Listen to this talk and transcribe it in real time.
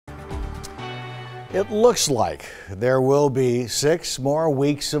It looks like there will be 6 more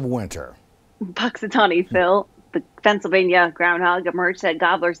weeks of winter. Punxsutawney Phil, the Pennsylvania groundhog, emerged at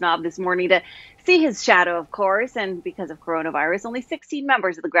Gobbler's Knob this morning to see his shadow, of course. And because of coronavirus, only 16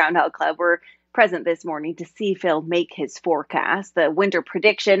 members of the Groundhog Club were present this morning to see Phil make his forecast. The winter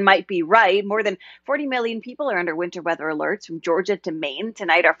prediction might be right. More than 40 million people are under winter weather alerts from Georgia to Maine.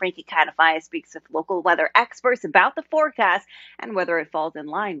 Tonight, our Frankie Catafia speaks with local weather experts about the forecast and whether it falls in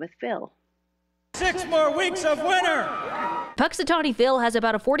line with Phil. 6 more weeks of winter. Punxsutawney Phil has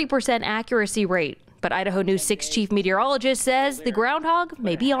about a 40% accuracy rate, but Idaho News 6 chief meteorologist says the groundhog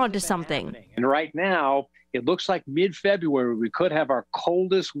may be onto something. And right now, it looks like mid-February we could have our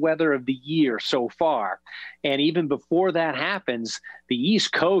coldest weather of the year so far. And even before that happens, the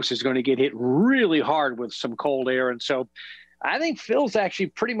East Coast is going to get hit really hard with some cold air. And so I think Phil's actually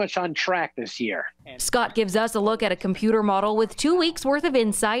pretty much on track this year. Scott gives us a look at a computer model with 2 weeks worth of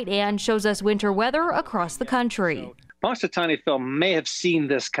insight and shows us winter weather across the country. Punxsutawney Phil may have seen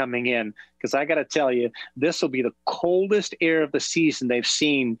this coming in, because I got to tell you, this will be the coldest air of the season they've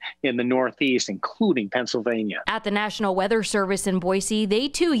seen in the Northeast, including Pennsylvania. At the National Weather Service in Boise, they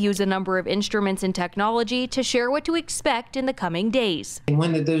too use a number of instruments and technology to share what to expect in the coming days. And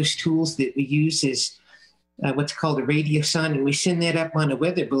one of those tools that we use is what's called a radiosonde, and we send that up on a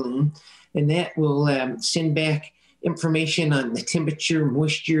weather balloon, and that will send back information on the temperature,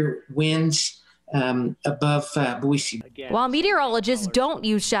 moisture, winds above Boise. While meteorologists don't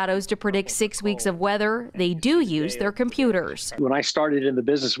use shadows to predict 6 weeks of weather, they do use their computers. When I started in the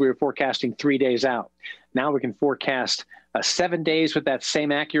business, we were forecasting 3 days out. Now we can forecast 7 days with that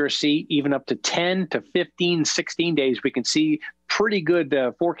same accuracy, even up to 10 to 15, 16 days. We can see pretty good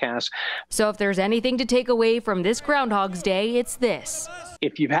forecasts. So if there's anything to take away from this Groundhog's Day, it's this.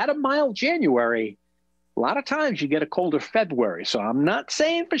 If you've had a mild January, a lot of times you get a colder February. So I'm not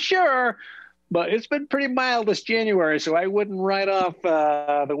saying for sure, but it's been pretty mild this January, so I wouldn't write off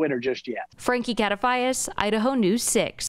the winter just yet. Frankie Catafia, Idaho News 6.